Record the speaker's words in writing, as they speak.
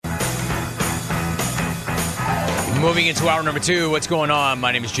Moving into hour number 2, what's going on?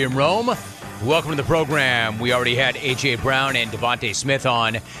 My name is Jim Rome. Welcome to the program. We already had A.J. Brown and Devontae Smith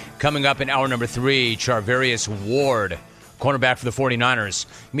on. Coming up in hour number 3, Charvarius Ward, cornerback for the 49ers.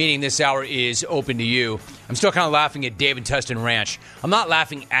 Meaning this hour is open to you. I'm still kind of laughing at David Tustin Ranch. I'm not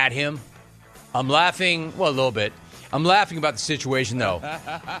laughing at him. I'm laughing, well, a little bit. I'm laughing about the situation, though.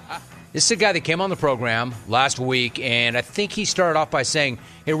 This is a guy that came on the program last week, and I think he started off by saying,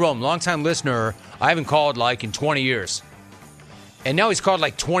 hey, Rome, longtime listener, I haven't called like in 20 years. And now he's called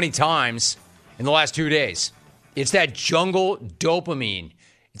like 20 times in the last 2 days. It's that jungle dopamine.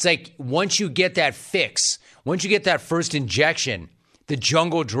 It's like once you get that fix, once you get that first injection, the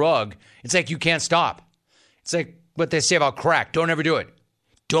jungle drug, it's like you can't stop. It's like what they say about crack. Don't ever do it.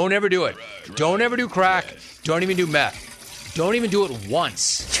 Don't ever do it. Don't ever do crack. Don't even do meth. Don't even do it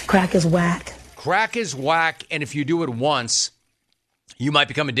once. Crack is whack. Crack is whack, and if you do it once, you might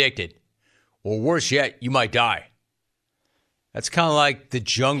become addicted. Or worse yet, you might die. That's kind of like the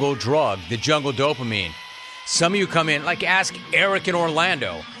jungle drug, the jungle dopamine. Some of you come in, like ask Eric in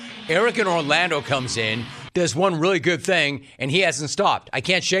Orlando. Eric in Orlando comes in, does one really good thing, and he hasn't stopped. I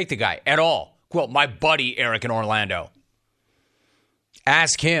can't shake the guy at all. Quote, my buddy Eric in Orlando.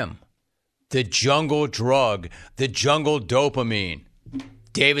 Ask him. The jungle drug, the jungle dopamine.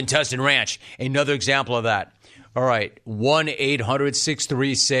 David Tustin Ranch, another example of that. All right,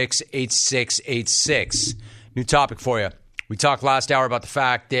 1-800-636-8686. New topic for you. We talked last hour about the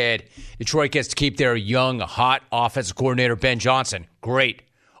fact that Detroit gets to keep their young, hot offensive coordinator, Ben Johnson. Great.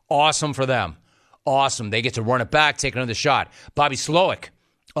 Awesome for them. Awesome. They get to run it back, take another shot. Bobby Slowick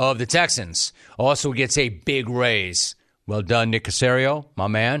of the Texans also gets a big raise. Well done, Nick Caserio, my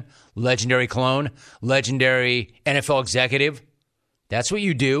man. Legendary clone, legendary NFL executive. That's what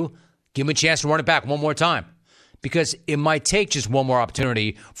you do. Give him a chance to run it back one more time. Because it might take just one more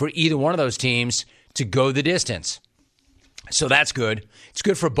opportunity for either one of those teams to go the distance. So that's good. It's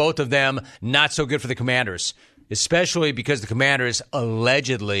good for both of them, not so good for the Commanders. Especially because the Commanders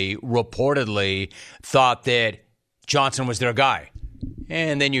allegedly, reportedly, thought that Johnson was their guy.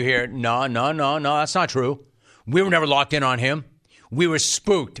 And then you hear, no, that's not true. We were never locked in on him. We were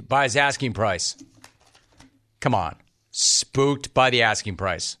spooked by his asking price. Come on. Spooked by the asking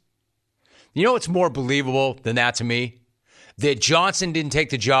price. You know what's more believable than that to me? That Johnson didn't take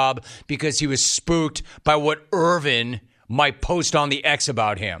the job because he was spooked by what Irvin might post on the X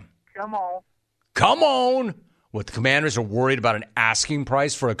about him. Come on. Come on. What, the Commanders are worried about an asking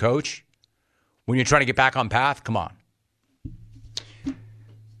price for a coach? When you're trying to get back on path? Come on.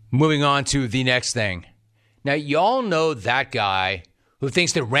 Moving on to the next thing. Now, y'all know that guy who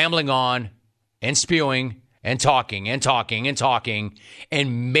thinks that rambling on and spewing and talking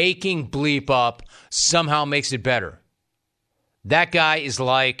and making bleep up somehow makes it better. That guy is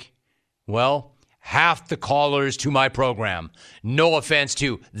like, well, half the callers to my program. No offense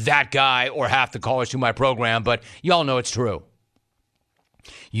to that guy or half the callers to my program, but y'all know it's true.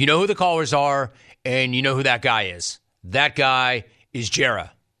 You know who the callers are, and you know who that guy is. That guy is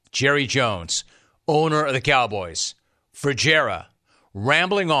Jerry Jones, owner of the Cowboys. For Jerry,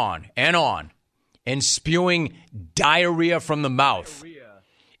 rambling on and spewing diarrhea from the mouth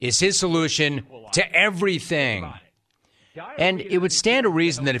is his solution to everything. And it would stand to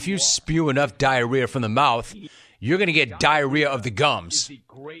reason that if you spew enough diarrhea from the mouth, you're going to get diarrhea of the gums,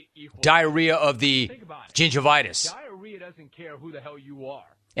 diarrhea of the gingivitis. Diarrhea doesn't care who the hell you are.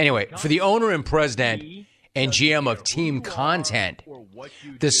 Anyway, for the owner and president and GM of Team Content,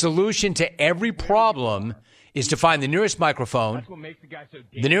 the solution to every problem is to find the nearest microphone,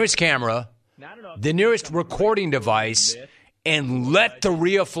 the nearest camera, the nearest recording device, and let the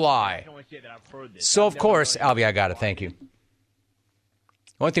rhea fly. So, of course, Albie, I got it. Thank you. The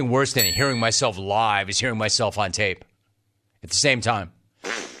only thing worse than hearing myself live is hearing myself on tape at the same time.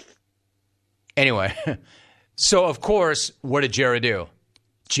 Anyway, so, of course, what did Jerry do?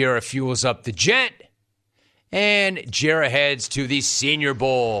 Jerry fuels up the jet, and Jerry heads to the Senior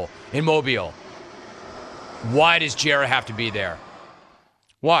Bowl in Mobile. Why does Jerry have to be there?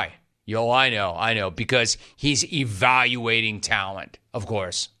 Why? I know, because he's evaluating talent, of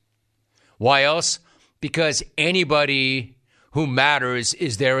course. Why else? Because anybody who matters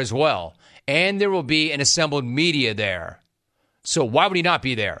is there as well, and there will be an assembled media there. So why would he not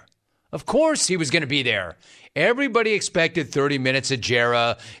be there? Of course he was going to be there. Everybody expected 30 minutes of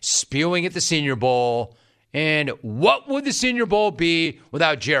Jerry spewing at the Senior Bowl. And what would the Senior Bowl be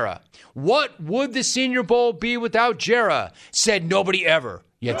without Jerry? What would the Senior Bowl be without Jerry? Said nobody ever.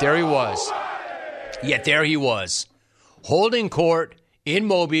 Yet there he was. Holding court in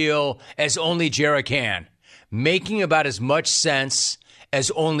Mobile as only Jerry can. Making about as much sense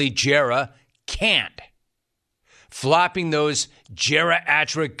as only Jerry can't. flapping those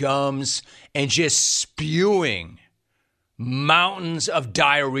geriatric gums and just spewing mountains of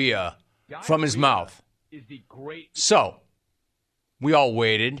diarrhea from his mouth. Is the great So, we all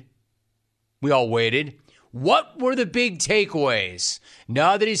waited. What were the big takeaways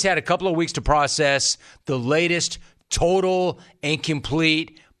now that he's had a couple of weeks to process the latest total and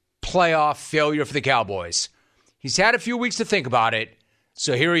complete playoff failure for the Cowboys? He's had a few weeks to think about it,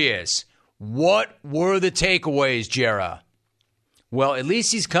 so here he is. What were the takeaways, Jera? Well, at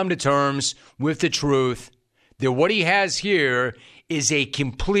least he's come to terms with the truth that what he has here is a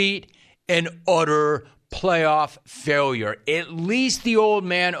complete and utter playoff failure. At least the old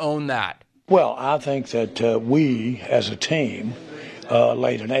man owned that. Well, I think that we, as a team,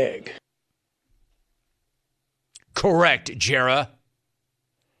 laid an egg. Correct, Jera.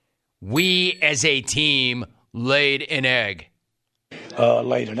 We, as a team, laid an egg.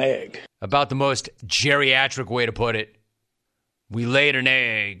 Laid an egg. About the most geriatric way to put it. We laid an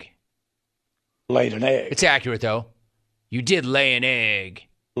egg. Laid an egg. It's accurate, though. You did lay an egg.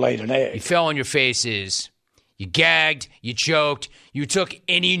 Laid an egg. You fell on your faces. You gagged. You choked. You took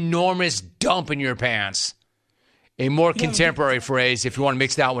an enormous dump in your pants. A more contemporary phrase, if you want to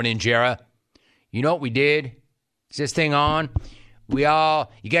mix that one in, Jera. You know what we did? Is this thing on? You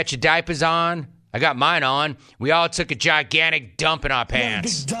got your diapers on? I got mine on. We all took a gigantic dump in our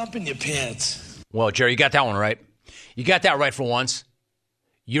pants. Big dump in your pants. Well, Jerry, you got that one right. You got that right for once.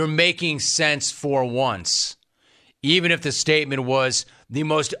 You're making sense for once. Even if the statement was the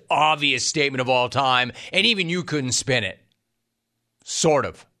most obvious statement of all time, and even you couldn't spin it. Sort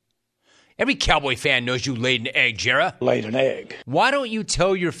of. Every Cowboy fan knows you laid an egg, Jera. Laid an egg. Why don't you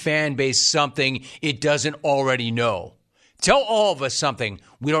tell your fan base something it doesn't already know? Tell all of us something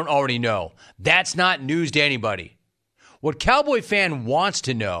we don't already know. That's not news to anybody. What Cowboy fan wants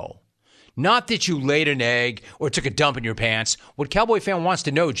to know, not that you laid an egg or took a dump in your pants. What Cowboy fan wants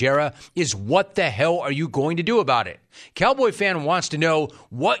to know, Jera, is what the hell are you going to do about it? Cowboy fan wants to know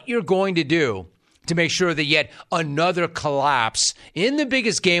what you're going to do to make sure that yet another collapse in the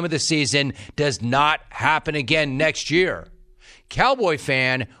biggest game of the season does not happen again next year. Cowboy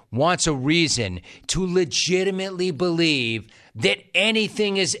fan wants a reason to legitimately believe that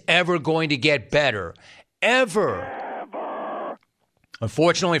anything is ever going to get better. Ever.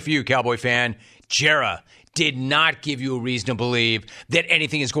 Unfortunately for you, Cowboy fan, Jera did not give you a reason to believe that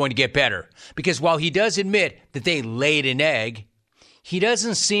anything is going to get better. Because while he does admit that they laid an egg, he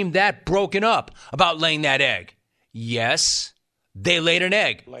doesn't seem that broken up about laying that egg. Yes, they laid an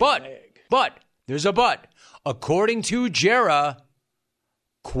egg. But, there's a but. According to Jera,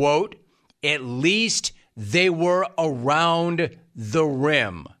 quote, at least they were around the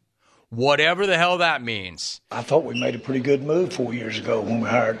rim. Whatever the hell that means. I thought we made a pretty good move 4 years ago when we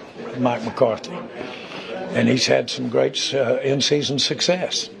hired Mike McCarthy. And he's had some great in-season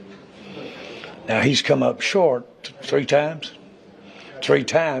success. Now, he's come up short three times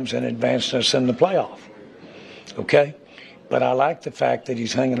and advanced us in the playoff. Okay? But I like the fact that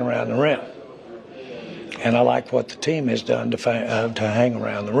he's hanging around the rim. And I like what the team has done to hang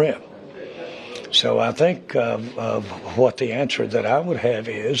around the rim. So I think of what the answer that I would have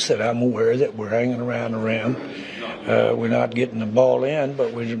is that I'm aware that we're hanging around the rim. We're not getting the ball in,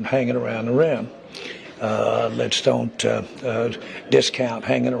 but we're hanging around the rim. Let's don't discount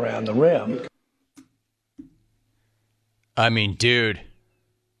hanging around the rim. I mean, dude,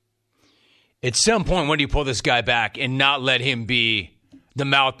 at some point, when do you pull this guy back and not let him be the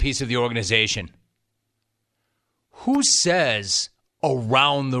mouthpiece of the organization? Who says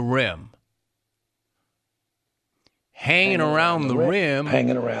around the rim? Hanging around the rim.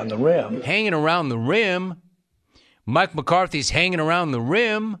 Hanging around the rim. Hanging around the rim. Mike McCarthy's hanging around the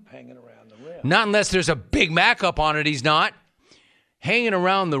rim. Hanging around the rim. Not unless there's a Big Mac up on it, he's not. Hanging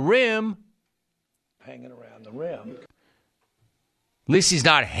around the rim. Hanging around the rim. At least he's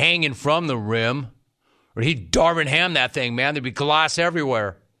not hanging from the rim. Or he'd Darvin Ham that thing, man. There'd be glass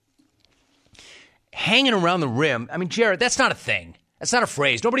everywhere. Hanging around the rim. I mean, Jared, that's not a thing. That's not a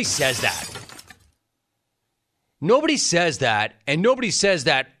phrase. Nobody says that. Nobody says that, and nobody says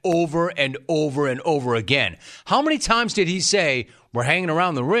that over and over and over again. How many times did he say, we're hanging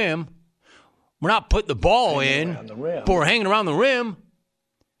around the rim? We're not putting the ball in, but we're hanging around the rim.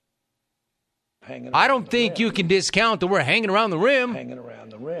 I don't think you can discount that we're hanging around the rim. Hanging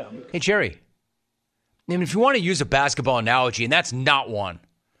around the rim. Hey, Jerry, I mean, if you want to use a basketball analogy, and that's not one,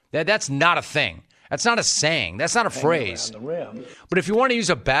 that's not a thing. That's not a saying. That's not a phrase. But if you want to use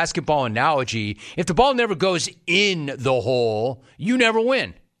a basketball analogy, if the ball never goes in the hole, you never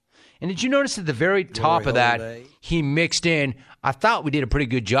win. And did you notice at the very top of that, he mixed in, I thought we did a pretty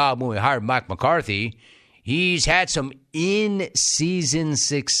good job when we hired Mike McCarthy. he's had some in-season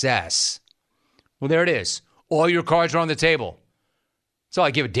success. Well, there it is. All your cards are on the table. That's all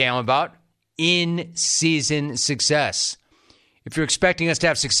I give a damn about. In-season success. If you're expecting us to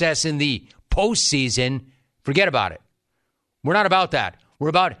have success in the postseason, forget about it. We're not about that. We're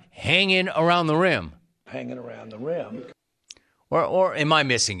about hanging around the rim. Hanging around the rim. Or am I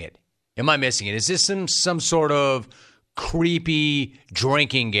missing it? Am I missing it? Is this some sort of creepy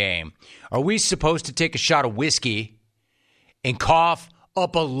drinking game? Are we supposed to take a shot of whiskey and cough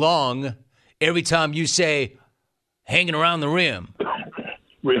up a lung every time you say hanging around the rim?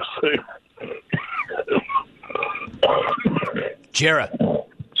 Real soon. Jarrett.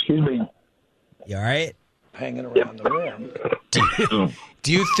 Excuse me. You all right? Hanging around the rim.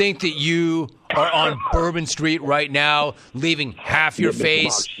 Do you think that you are on Bourbon Street right now, leaving half your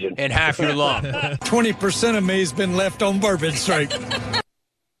face and half your lung? 20% of me's been left on Bourbon Street.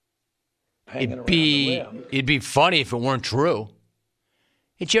 It'd be funny if it weren't true.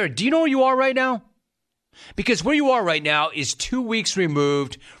 Hey, Jared, do you know where you are right now? Because where you are right now is 2 weeks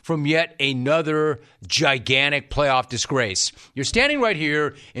removed from yet another gigantic playoff disgrace. You're standing right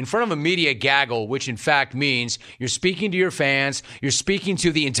here in front of a media gaggle, which in fact means you're speaking to your fans, you're speaking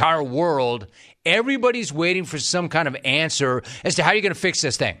to the entire world. Everybody's waiting for some kind of answer as to how you're going to fix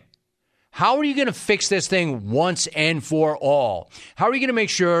this thing. How are you going to fix this thing once and for all? How are you going to make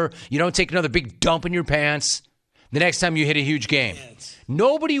sure you don't take another big dump in your pants the next time you hit a huge game?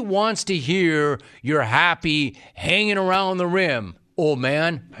 Nobody wants to hear you're happy hanging around the rim, old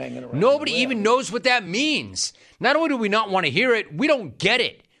man. Nobody even knows what that means. Not only do we not want to hear it, we don't get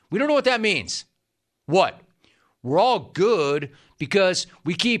it. We don't know what that means. What? We're all good because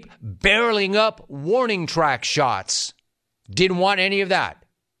we keep barreling up warning track shots. Didn't want any of that.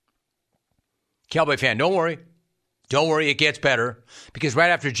 Cowboy fan, don't worry. Don't worry, it gets better. Because right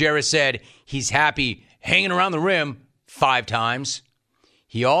after Jarrett said he's happy hanging around the rim 5 times,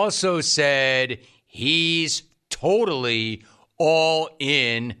 he also said he's totally all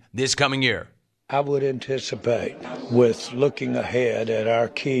in this coming year. I would anticipate, with looking ahead at our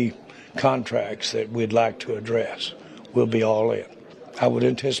key contracts that we'd like to address, we'll be all in. I would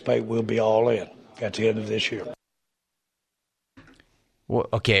anticipate we'll be all in at the end of this year. Well,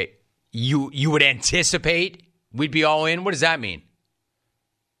 okay, you would anticipate we'd be all in? What does that mean?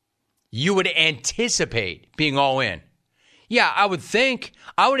 You would anticipate being all in. Yeah, I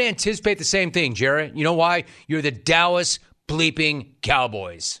would anticipate the same thing, Jared. You know why? You're the Dallas bleeping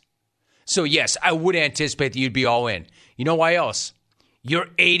Cowboys. So, yes, I would anticipate that you'd be all in. You know why else? You're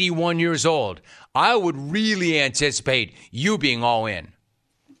 81 years old. I would really anticipate you being all in.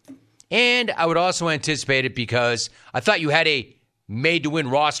 And I would also anticipate it because I thought you had a made-to-win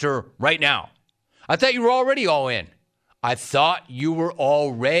roster right now. I thought you were already all in. I thought you were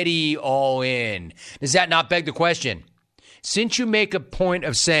already all in. Does that not beg the question? Since you make a point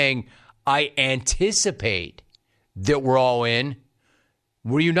of saying, I anticipate that we're all in,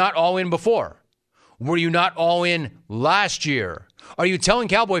 were you not all in before? Were you not all in last year? Are you telling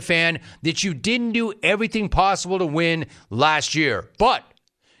Cowboy fan that you didn't do everything possible to win last year, but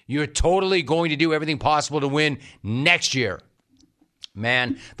you're totally going to do everything possible to win next year?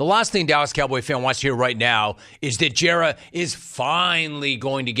 Man, the last thing Dallas Cowboy fan wants to hear right now is that Jarrah is finally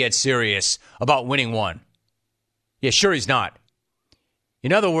going to get serious about winning one. Yeah, sure he's not.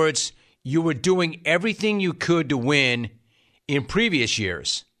 In other words, you were doing everything you could to win in previous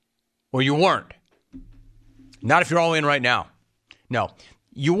years, or you weren't. Not if you're all in right now. No,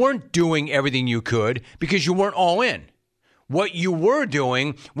 you weren't doing everything you could because you weren't all in. What you were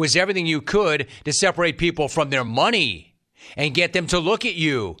doing was everything you could to separate people from their money and get them to look at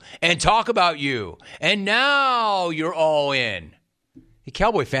you and talk about you. And now you're all in. Hey,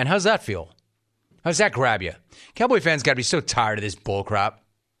 Cowboy fan, how's that feel? How's that grab you? Cowboy fans got to be so tired of this bullcrap.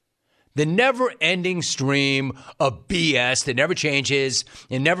 The never-ending stream of BS that never changes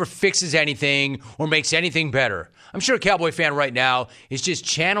and never fixes anything or makes anything better. I'm sure a Cowboy fan right now is just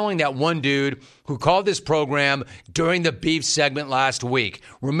channeling that one dude who called this program during the beef segment last week.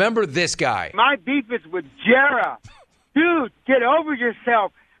 Remember this guy. My beef is with Jarrah. Dude, get over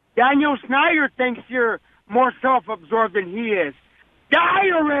yourself. Daniel Snyder thinks you're more self-absorbed than he is.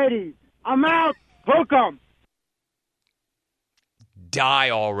 Die already. I'm out. Hook 'em. Die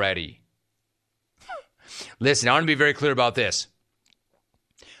already. Listen, I want to be very clear about this.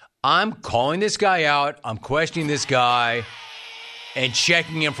 I'm calling this guy out. I'm questioning this guy and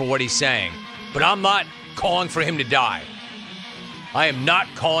checking him for what he's saying. But I'm not calling for him to die. I am not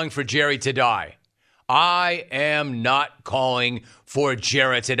calling for Jerry to die. I am not calling for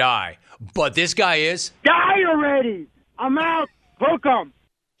Jarrett to die. But this guy is. Die already. I'm out. Hook 'em.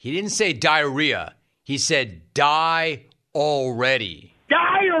 He didn't say diarrhea. He said, die already.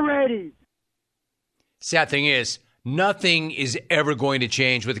 Die already! Sad thing is, nothing is ever going to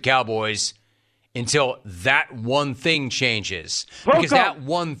change with the Cowboys until that one thing changes. Because that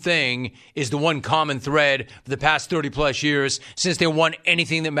one thing is the one common thread for the past 30-plus years since they won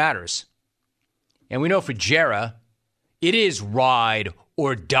anything that matters. And we know for Jera, it is ride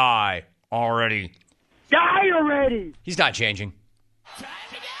or die already. Die already! He's not changing.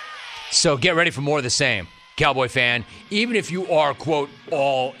 So get ready for more of the same, Cowboy fan, even if you are, quote,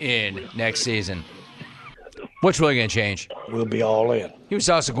 all in next season. What's really going to change? We'll be all in. He was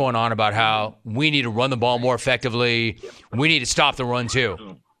also going on about how we need to run the ball more effectively. We need to stop the run, too.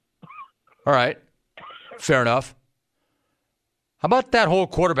 All right. Fair enough. How about that whole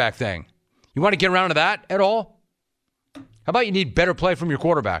quarterback thing? You want to get around to that at all? How about you need better play from your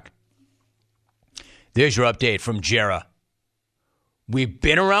quarterback? There's your update from Jera. We've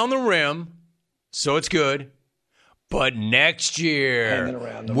been around the rim, so it's good. But next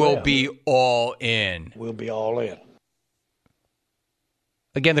year, we'll be all in. We'll be all in.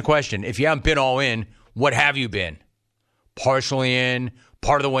 Again, the question, if you haven't been all in, what have you been? Partially in,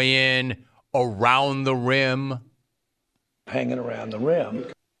 part of the way in, around the rim? Hanging around the rim.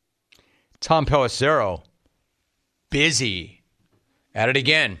 Tom Pelissero, busy. At it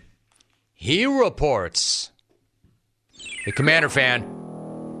again. He reports. The Commander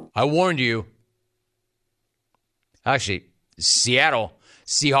fan, I warned you. Actually, Seattle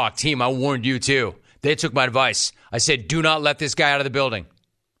Seahawk team, I warned you too. They took my advice. I said, do not let this guy out of the building.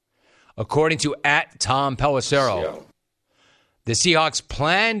 According to @Tom Pelissero, the Seahawks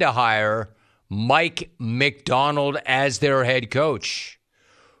plan to hire Mike McDonald as their head coach,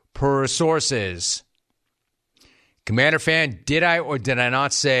 per sources. Commander fan, did I or did I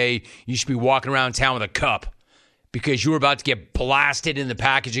not say you should be walking around town with a cup because you were about to get blasted in the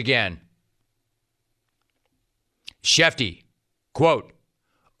package again? Shefty, quote,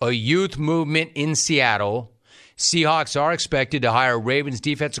 a youth movement in Seattle. Seahawks are expected to hire Ravens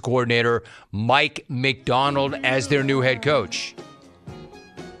defensive coordinator Mike McDonald as their new head coach.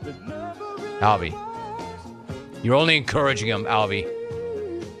 Alvy, you're only encouraging him, Alvy.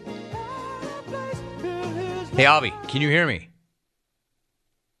 Hey, Alvy, can you hear me?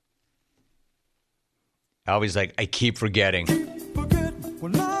 Alvy's like, I keep forgetting.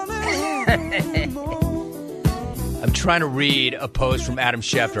 I'm trying to read a post from Adam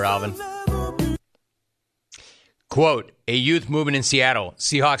Schefter, Alvin. Quote, a youth movement in Seattle.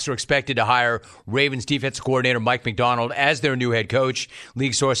 Seahawks are expected to hire Ravens defensive coordinator Mike McDonald as their new head coach.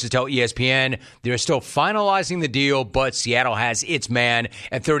 League sources tell ESPN they're still finalizing the deal, but Seattle has its man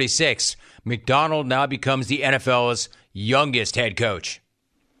at 36. McDonald now becomes the NFL's youngest head coach.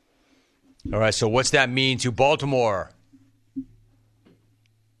 All right, so what's that mean to Baltimore?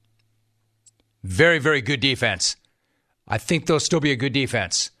 Very, very good defense. I think they'll still be a good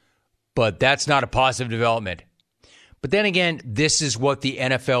defense, but that's not a positive development. But then again, this is what the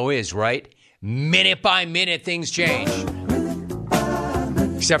NFL is, right? Minute by minute, things change.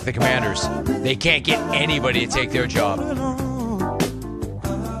 Except for the Commanders. They can't get anybody to take their job.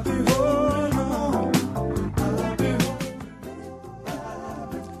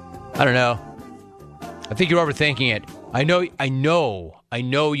 I don't know. I think you're overthinking it. I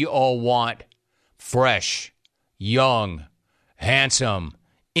know you all want fresh, young, handsome,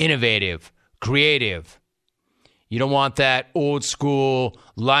 innovative, creative. You don't want that old school,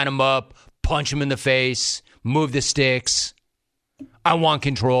 line them up, punch them in the face, move the sticks. I want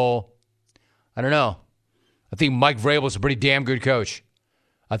control. I don't know. I think Mike Vrabel's a pretty damn good coach.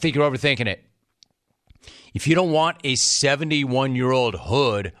 I think you're overthinking it. If you don't want a 71-year-old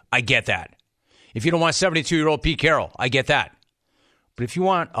Hood, I get that. If you don't want a 72-year-old Pete Carroll, I get that. But if you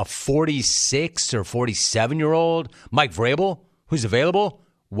want a 46 or 47-year-old Mike Vrabel who's available,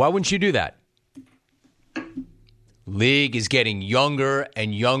 why wouldn't you do that? League is getting younger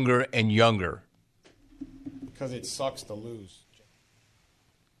and younger and younger. Because it sucks to lose.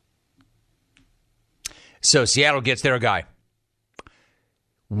 So Seattle gets their guy.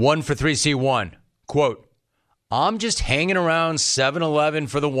 1 for 3C1. Quote, I'm just hanging around 7-Eleven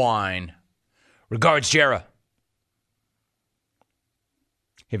for the wine. Regards, Jera.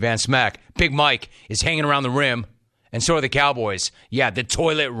 Hey, Van Smack. Big Mike is hanging around the rim, and so are the Cowboys. Yeah, the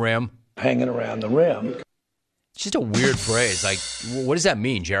toilet rim. Hanging around the rim. It's just a weird phrase. Like, what does that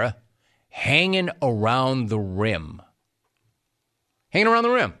mean, Jera? Hanging around the rim. Hanging around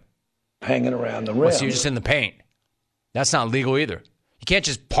the rim. Hanging around the rim. Well, so you're just in the paint. That's not legal either. You can't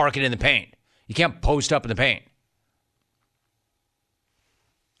just park it in the paint. You can't post up in the paint.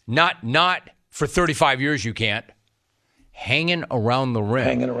 Not for 35 years you can't. Hanging around the rim.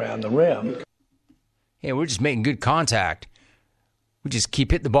 Hanging around the rim. Hey, we're just making good contact. We just keep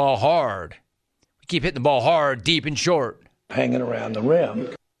hitting the ball hard. We keep hitting the ball hard, deep and short. Hanging around the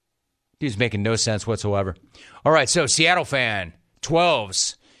rim. Dude's making no sense whatsoever. All right, so Seattle fan,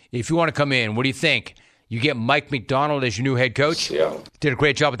 12s. If you want to come in, what do you think? You get Mike McDonald as your new head coach. Yeah. Did a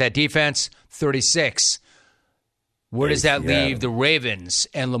great job with that defense. 36. Where does that leave the Ravens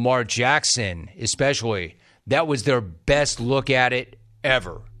and Lamar Jackson, especially? That was their best look at it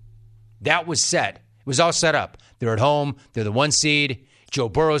ever. That was set. It was all set up. They're at home. They're the 1 seed. Joe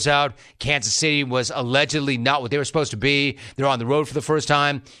Burrow's out. Kansas City was allegedly not what they were supposed to be. They're on the road for the first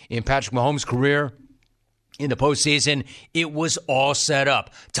time in Patrick Mahomes' career. In the postseason, it was all set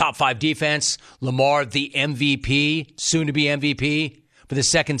up. Top 5 defense, Lamar the MVP, soon to be MVP for the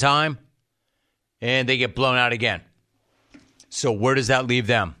second time, and they get blown out again. So where does that leave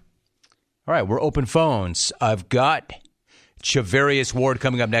them? All right, we're open phones. I've got Chavarius Ward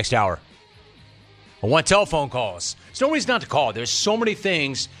coming up next hour. I want telephone calls. There's no reason not to call. There's so many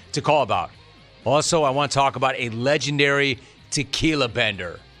things to call about. Also, I want to talk about a legendary tequila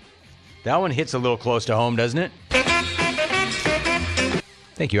bender. That one hits a little close to home, doesn't it?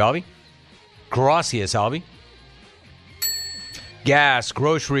 Thank you, Albie. Gracias, Albie. Gas,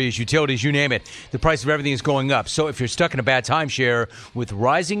 groceries, utilities, you name it. The price of everything is going up. So if you're stuck in a bad timeshare with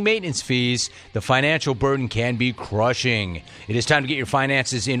rising maintenance fees, the financial burden can be crushing. It is time to get your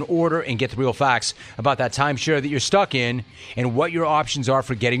finances in order and get the real facts about that timeshare that you're stuck in and what your options are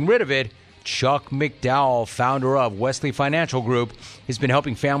for getting rid of it. Chuck McDowell, founder of Wesley Financial Group, has been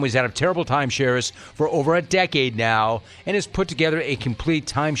helping families out of terrible timeshares for over a decade now and has put together a complete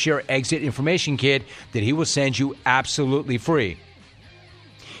timeshare exit information kit that he will send you absolutely free.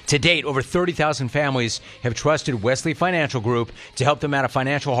 To date, over 30,000 families have trusted Wesley Financial Group to help them out of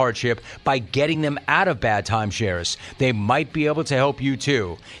financial hardship by getting them out of bad timeshares. They might be able to help you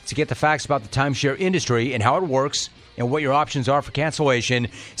too. To get the facts about the timeshare industry and how it works and what your options are for cancellation,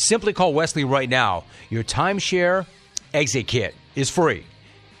 simply call Wesley right now. Your timeshare exit kit is free.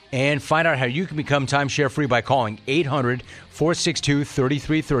 And find out how you can become timeshare free by calling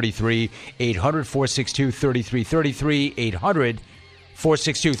 800-462-3333, 800-462-3333,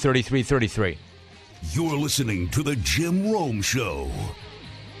 800-462-3333. You're listening to The Jim Rome Show.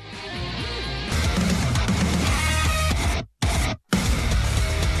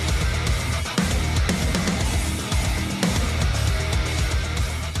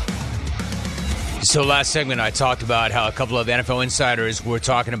 So last segment, I talked about how a couple of NFL insiders were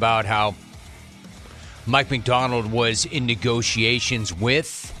talking about how Mike McDonald was in negotiations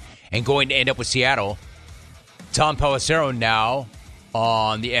with and going to end up with Seattle. Tom Pelissero now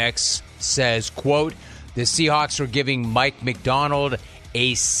on the X says, quote, the Seahawks are giving Mike McDonald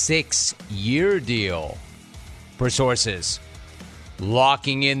a 6-year deal, per sources,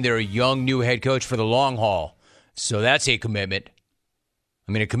 locking in their young new head coach for the long haul. So that's a commitment.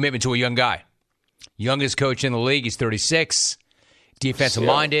 I mean, a commitment to a young guy. Youngest coach in the league, he's 36.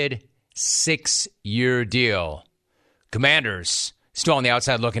 Defensive-minded, 6-year deal. Commanders, still on the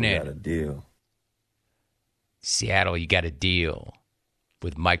outside looking in. Got a deal. Seattle, you got a deal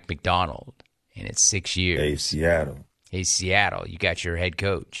with Mike McDonald, and it's 6 years. Hey, Seattle. Hey, Seattle, you got your head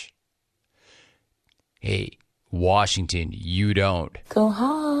coach. Hey, Washington, you don't. Go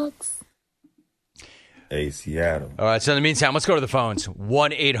Hawks. Hey, Seattle. All right, so in the meantime, let's go to the phones.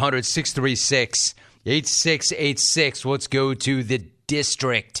 1-800-636-8686. Let's go to the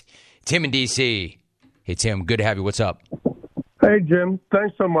district. Tim in D.C. Hey, Tim, good to have you. What's up? Hey, Jim.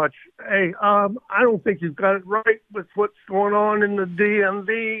 Thanks so much. Hey, I don't think you've got it right with what's going on in the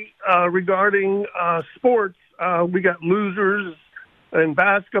DMV regarding sports. We got losers in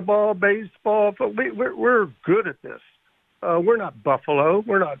basketball, baseball. But we're good at this. We're not Buffalo.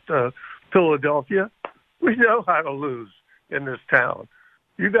 We're not Philadelphia. We know how to lose in this town.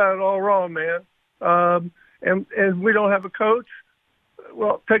 You got it all wrong, man. And we don't have a coach.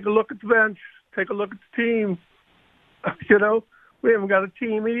 Well, take a look at the bench. Take a look at the team. You know, we haven't got a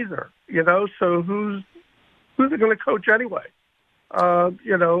team either. You know, so who's going to coach anyway?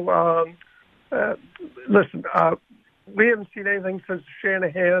 Listen, we haven't seen anything since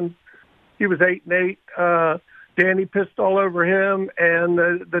Shanahan. He was 8-8. Danny pissed all over him, and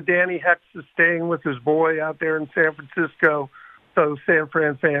the Danny Hex is staying with his boy out there in San Francisco. So San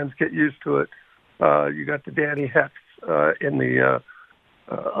Fran fans, get used to it. You got the Danny Hex in the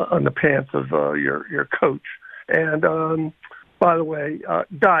on the pants of your coach. And by the way,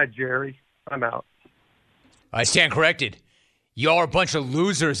 die, Jerry. I'm out. I stand corrected. Y'all are a bunch of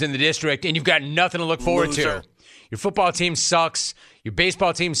losers in the district, and you've got nothing to look forward to. Your football team sucks. Your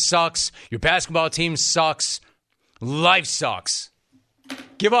baseball team sucks. Your basketball team sucks. Life sucks.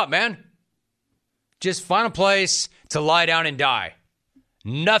 Give up, man. Just find a place to lie down and die.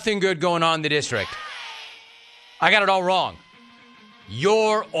 Nothing good going on in the district. I got it all wrong.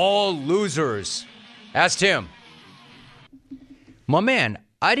 You're all losers. Ask Tim. My man,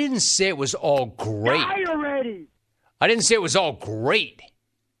 I didn't say it was all great. Die already! I didn't say it was all great.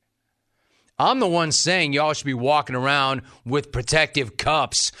 I'm the one saying y'all should be walking around with protective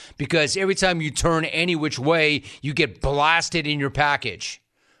cups because every time you turn any which way, you get blasted in your package.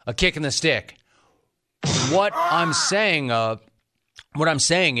 A kick in the stick. What I'm saying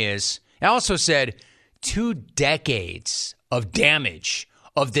is, I also said 2 decades of damage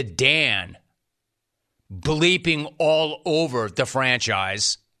of the Dan bleeping all over the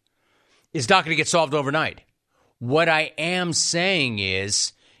franchise is not going to get solved overnight. What I am saying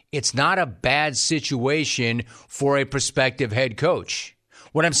is it's not a bad situation for a prospective head coach.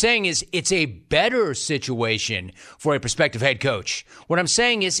 What I'm saying is it's a better situation for a prospective head coach. What I'm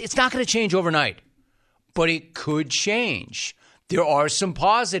saying is it's not going to change overnight, but it could change. There are some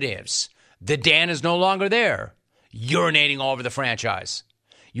positives. The Dan is no longer there, urinating all over the franchise.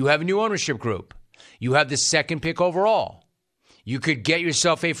 You have a new ownership group. You have the second pick overall. You could get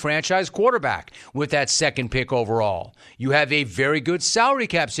yourself a franchise quarterback with that second pick overall. You have a very good salary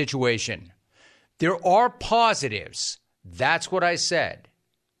cap situation. There are positives. That's what I said.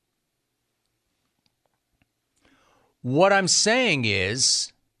 What I'm saying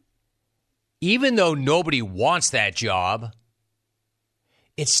is, even though nobody wants that job,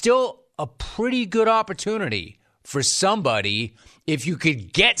 it's still a pretty good opportunity for somebody if you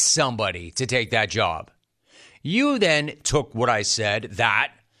could get somebody to take that job. You then took what I said,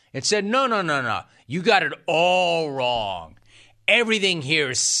 and said, no. You got it all wrong. Everything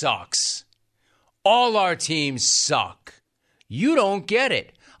here sucks. All our teams suck. You don't get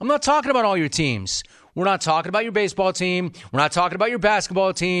it. I'm not talking about all your teams. We're not talking about your baseball team. We're not talking about your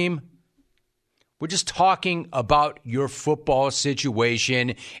basketball team. We're just talking about your football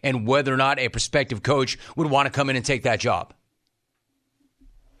situation and whether or not a prospective coach would want to come in and take that job.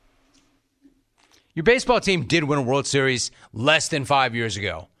 Your baseball team did win a World Series less than 5 years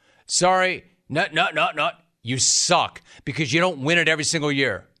ago. Sorry, no. You suck because you don't win it every single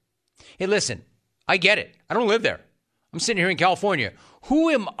year. Hey, listen, I get it. I don't live there. I'm sitting here in California. Who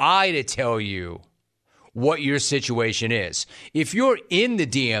am I to tell you what your situation is? If you're in the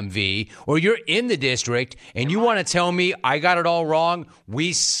DMV or you're in the district and you want to tell me I got it all wrong,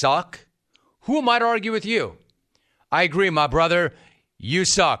 we suck, who am I to argue with you? I agree, my brother. You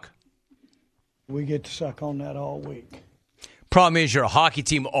suck. We get to suck on that all week. Problem is your hockey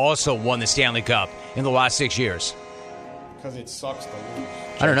team also won the Stanley Cup in the last 6 years. Because it sucks to lose.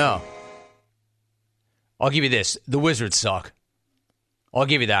 I don't know. I'll give you this. The Wizards suck. I'll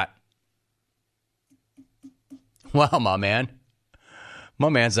give you that. Wow, my man. My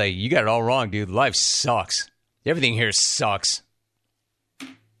man's like, you got it all wrong, dude. Life sucks. Everything here sucks.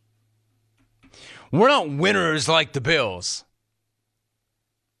 We're not winners like the Bills.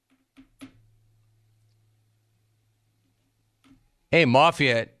 Hey,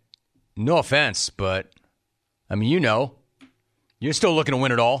 Mafia, no offense, but, I mean, you're still looking to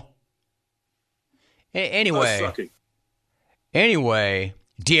win it all. Anyway,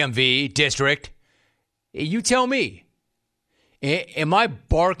 DMV, district, you tell me, am I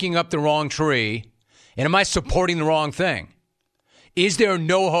barking up the wrong tree and am I supporting the wrong thing? Is there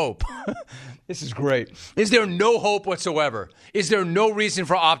no hope? This is great. Is there no hope whatsoever? Is there no reason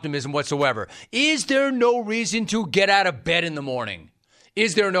for optimism whatsoever? Is there no reason to get out of bed in the morning?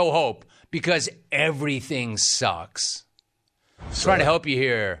 Is there no hope? Because everything sucks. I'm trying to help you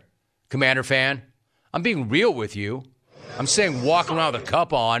here, Commander fan. I'm being real with you. I'm saying walk around with a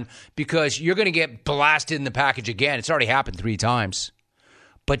cup on because you're going to get blasted in the package again. It's already happened 3 times.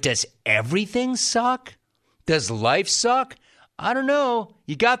 But does everything suck? Does life suck? I don't know.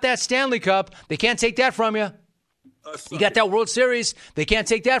 You got that Stanley Cup. They can't take that from you. You got that World Series. They can't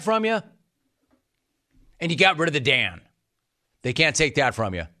take that from you. And you got rid of the Dan. They can't take that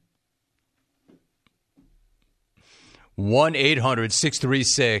from you.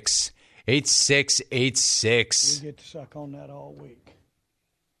 1-800-636-8686. We get to suck on that all week.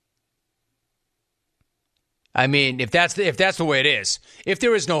 I mean, if that's the way it is, if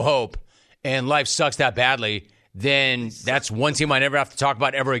there is no hope and life sucks that badly, then that's one team I never have to talk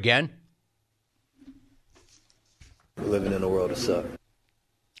about ever again. We're living in a world of suck.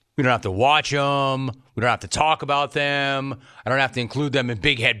 We don't have to watch them. We don't have to talk about them. I don't have to include them in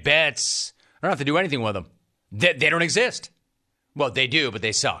big head bets. I don't have to do anything with them. They don't exist. Well, they do, but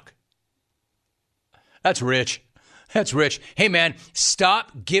they suck. That's rich. That's rich. Hey, man,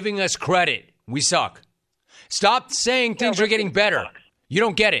 stop giving us credit. We suck. Stop saying things are getting better. You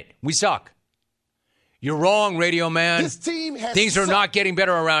don't get it. We suck. You're wrong, Radio Man. This team has Things are not getting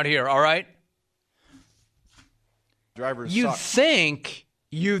better around here, all right? Drivers You'd think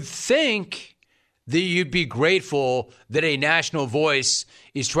that you'd be grateful that a national voice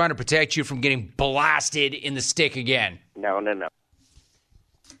is trying to protect you from getting blasted in the stick again. No.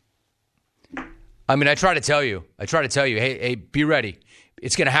 I mean, I try to tell you, hey, be ready.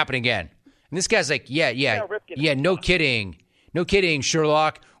 It's going to happen again. And this guy's like, yeah, no kidding,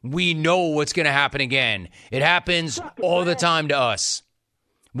 Sherlock. We know what's going to happen again. It happens all the time to us.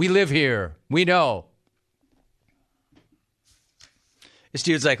 We live here. We know. This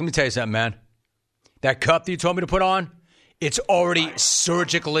dude's like, let me tell you something, man. That cup that you told me to put on, it's already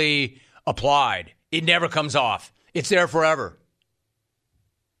surgically applied. It never comes off. It's there forever.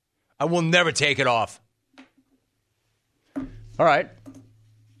 I will never take it off. All right.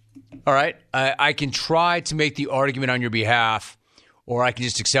 I can try to make the argument on your behalf, or I can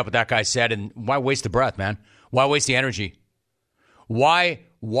just accept what that guy said. And why waste the breath, man? Why waste the energy? Why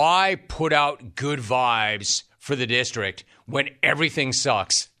put out good vibes for the district when everything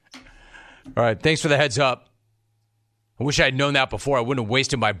sucks? All right, thanks for the heads up. I wish I had known that before. I wouldn't have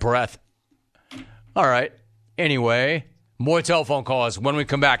wasted my breath. All right. Anyway, more telephone calls when we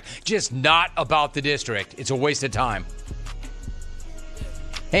come back. Just not about the district. It's a waste of time.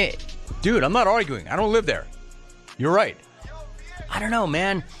 Hey, dude, I'm not arguing. I don't live there. You're right. I don't know,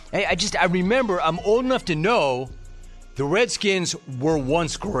 man. I remember, I'm old enough to know the Redskins were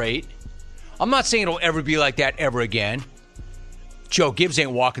once great. I'm not saying it'll ever be like that ever again. Joe Gibbs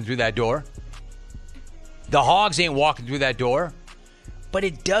ain't walking through that door. The Hogs ain't walking through that door. But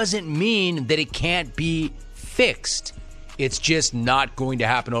it doesn't mean that it can't be fixed. It's just not going to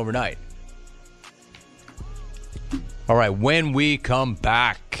happen overnight. All right, when we come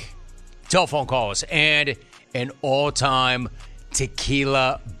back, telephone calls and an all-time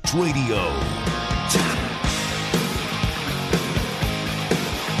tequila radio.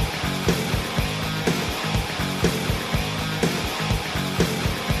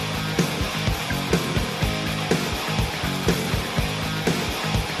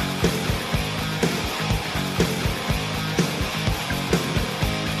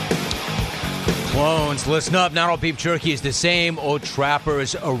 Clones, listen up. Not all beef jerky is the same. Old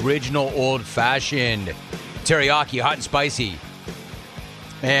Trapper's original old-fashioned teriyaki, hot and spicy,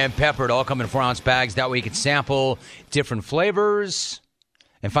 and peppered, all come in 4-ounce bags. That way you can sample different flavors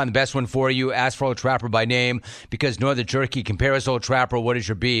and find the best one for you. Ask for Old Trapper by name because no other jerky compares Old Trapper. What is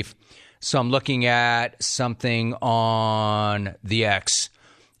your beef? So I'm looking at something on the X.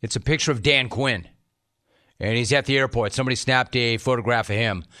 It's a picture of Dan Quinn. And he's at the airport. Somebody snapped a photograph of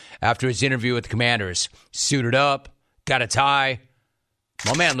him after his interview with the Commanders. Suited up, got a tie.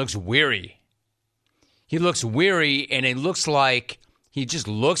 My man looks weary. He looks weary, and he just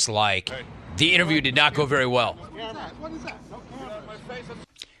looks like the interview did not go very well.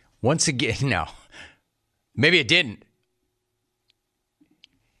 Once again, no. Maybe it didn't.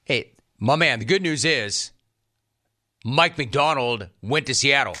 Hey, my man, the good news is Mike McDonald went to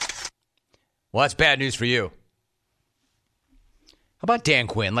Seattle. Well, that's bad news for you. How about Dan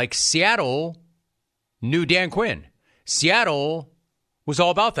Quinn? Like, Seattle knew Dan Quinn. Seattle was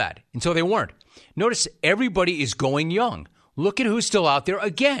all about that until they weren't. Notice everybody is going young. Look at who's still out there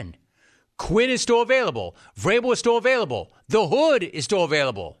again. Quinn is still available. Vrabel is still available. The Hood is still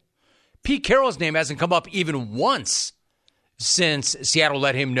available. Pete Carroll's name hasn't come up even once since Seattle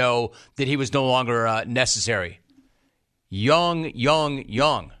let him know that he was no longer necessary. Young.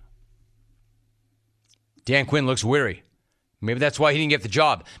 Dan Quinn looks weary. Maybe that's why he didn't get the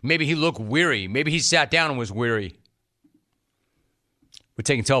job. Maybe he looked weary. Maybe he sat down and was weary. We're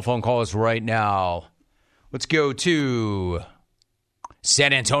taking telephone calls right now. Let's go to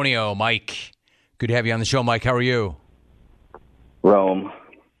San Antonio. Mike. Good to have you on the show, Mike. How are you? Rome,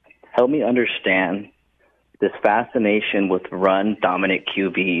 help me understand this fascination with run-dominant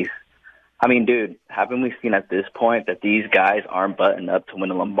QBs. I mean, dude, haven't we seen at this point that these guys aren't buttoned up to win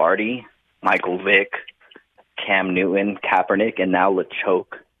a Lombardi? Michael Vick, Cam Newton, Kaepernick, and now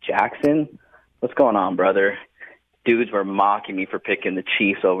LaChoke Jackson? What's going on, brother? Dudes were mocking me for picking the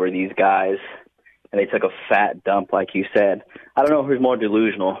Chiefs over these guys, and they took a fat dump, like you said. I don't know who's more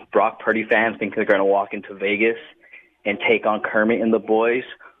delusional. Brock Purdy fans think they're going to walk into Vegas and take on Kermit and the boys,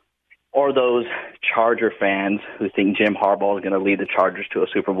 or those Charger fans who think Jim Harbaugh is going to lead the Chargers to a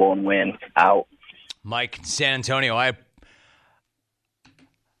Super Bowl and win out. Mike, San Antonio,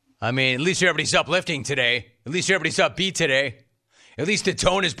 I mean, at least everybody's uplifting today. At least everybody's upbeat today. At least the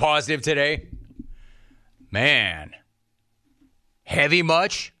tone is positive today. Man. Heavy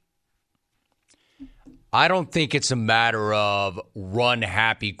much? I don't think it's a matter of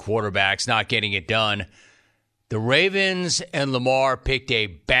run-happy quarterbacks not getting it done. The Ravens and Lamar picked a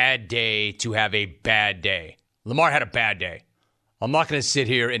bad day to have a bad day. Lamar had a bad day. I'm not going to sit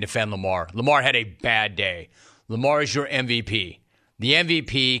here and defend Lamar. Lamar had a bad day. Lamar is your MVP. The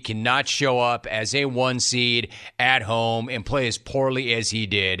MVP cannot show up as a 1 seed at home and play as poorly as he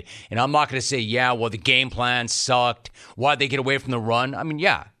did. And I'm not going to say, yeah, well, the game plan sucked. Why'd they get away from the run? I mean,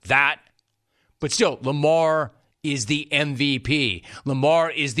 yeah, that. But still, Lamar is the MVP.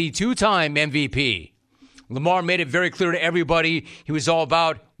 Lamar is the 2-time MVP. Lamar made it very clear to everybody he was all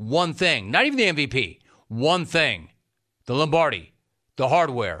about one thing. Not even the MVP. One thing. The Lombardi. The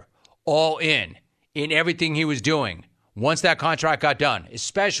hardware. All in everything he was doing. Once that contract got done.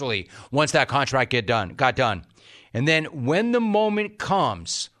 Especially once that contract got done. And then when the moment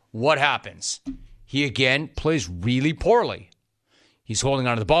comes, what happens? He again plays really poorly. He's holding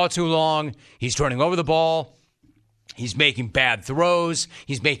onto the ball too long. He's turning over the ball. He's making bad throws.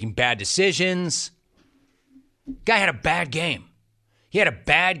 He's making bad decisions. Guy had a bad game. He had a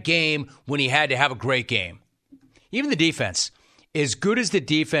bad game when he had to have a great game. Even the defense, as good as the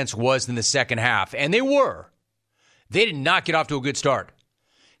defense was in the second half, and they were, they did not get off to a good start.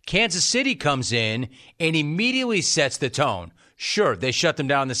 Kansas City comes in and immediately sets the tone. Sure, they shut them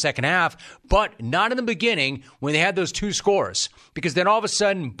down in the second half, but not in the beginning when they had those 2 scores. Because then all of a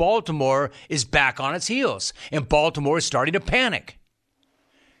sudden, Baltimore is back on its heels, and Baltimore is starting to panic.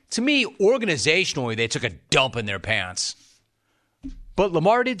 To me, organizationally, they took a dump in their pants. But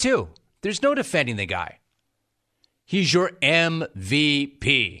Lamar did too. There's no defending the guy. He's your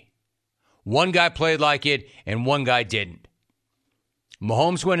MVP. One guy played like it, and one guy didn't.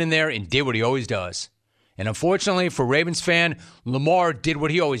 Mahomes went in there and did what he always does. And unfortunately for Ravens fan, Lamar did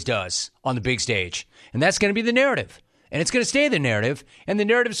what he always does on the big stage. And that's going to be the narrative. And it's going to stay the narrative. And the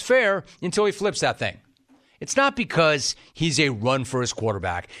narrative's fair until he flips that thing. It's not because he's a run-first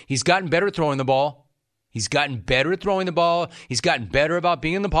quarterback. He's gotten better at throwing the ball. He's gotten better at throwing the ball. He's gotten better about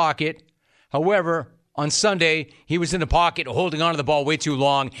being in the pocket. However, on Sunday, he was in the pocket holding onto the ball way too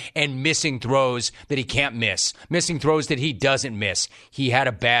long and missing throws that he can't miss. Missing throws that he doesn't miss. He had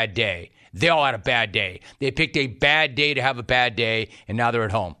a bad day. They all had a bad day. They picked a bad day to have a bad day, and now they're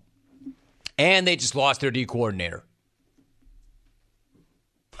at home. And they just lost their D coordinator.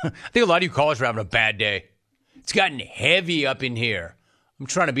 I think a lot of you callers are having a bad day. It's gotten heavy up in here. I'm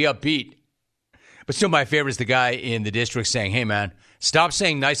trying to be upbeat. But still my favorite is the guy in the district saying, hey, man, stop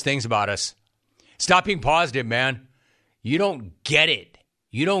saying nice things about us. Stop being positive, man. You don't get it.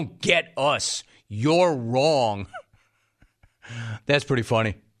 You don't get us. You're wrong. That's pretty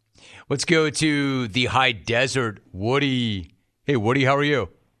funny. Let's go to the high desert. Woody. Hey, Woody, how are you?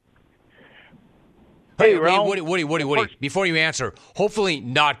 Hey, Woody, before you answer, hopefully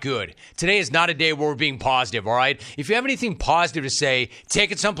not good. Today is not a day where we're being positive, all right? If you have anything positive to say,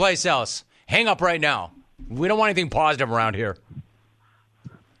 take it someplace else. Hang up right now. We don't want anything positive around here.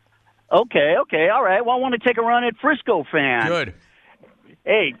 Okay, all right. Well, I want to take a run at Frisco fan. Good.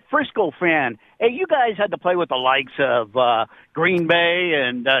 Hey, Frisco fan. Hey, you guys had to play with the likes of Green Bay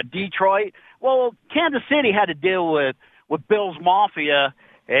and Detroit. Well, Kansas City had to deal with Bills Mafia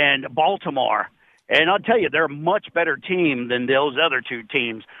and Baltimore. And I'll tell you, they're a much better team than those other 2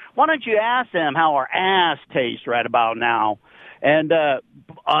 teams. Why don't you ask them how our ass tastes right about now? And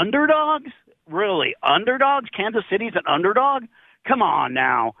underdogs? Really? Underdogs? Kansas City's an underdog? Come on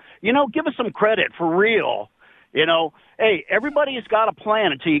now. You know, give us some credit for real. You know, hey, everybody's got a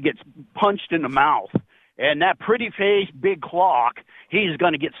plan until you get punched in the mouth. And that pretty face, big clock, he's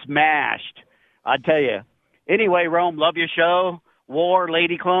going to get smashed. I tell you. Anyway, Rome, love your show. War,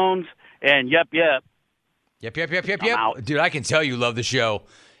 Lady Clones, and yep. Yep. Dude, I can tell you love the show.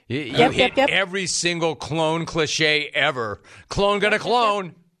 You hit every single clone cliche ever. Clone gonna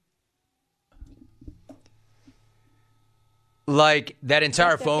clone. Like, that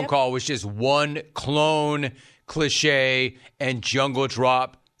entire phone call was just one clone cliche and jungle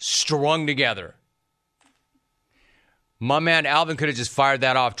drop strung together. My man Alvin could have just fired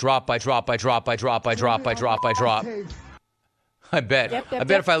that off drop by drop by drop by drop by drop by drop by drop. I bet. I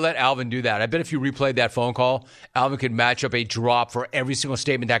bet if I let Alvin do that, I bet if you replayed that phone call, Alvin could match up a drop for every single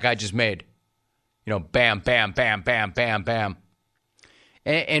statement that guy just made. You know, bam, bam, bam, bam, bam, bam.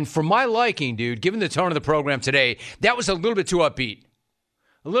 And for my liking, dude, given the tone of the program today, that was a little bit too upbeat.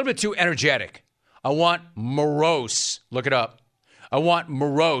 A little bit too energetic. I want morose. Look it up. I want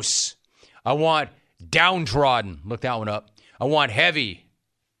morose. I want downtrodden. Look that one up. I want heavy.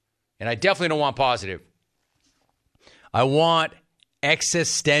 And I definitely don't want positive. I want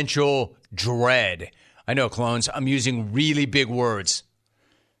existential dread. I know, clones, I'm using really big words.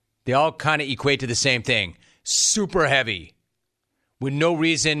 They all kind of equate to the same thing. Super heavy. With no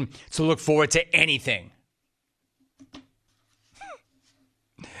reason to look forward to anything.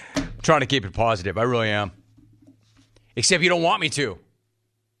 I'm trying to keep it positive. I really am. Except you don't want me to.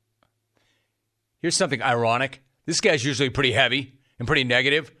 Here's something ironic. This guy's usually pretty heavy and pretty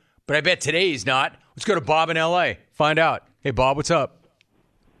negative, but I bet today he's not. Let's go to Bob in L.A. Find out. Hey, Bob, what's up?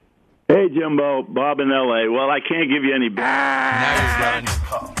 Hey, Jimbo. Bob in L.A. Well, I can't give you any... Now you're done.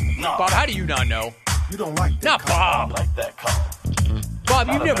 Bob, how do you not know? You don't like that. Not Bob. Like that call. Bob,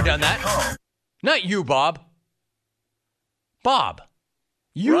 you've never done that. Not you, Bob. Bob.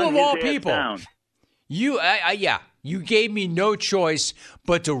 You Run of all his ass people. down. You gave me no choice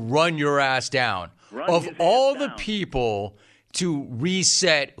but to run your ass down. Of all the people to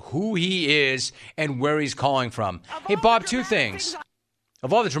reset who he is and where he's calling from. Hey, Bob, two things.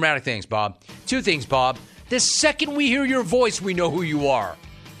 Of all the dramatic things, Bob. Two things, Bob. The second we hear your voice, we know who you are.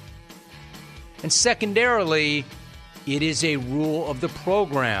 And secondarily, it is a rule of the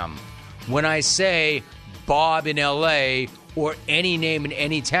program. When I say Bob in L.A. or any name in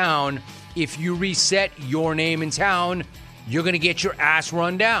any town, if you reset your name in town, you're going to get your ass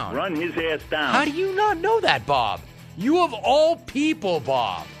run down. Run his ass down. How do you not know that, Bob? You of all people,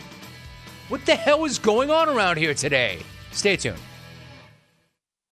 Bob. What the hell is going on around here today? Stay tuned.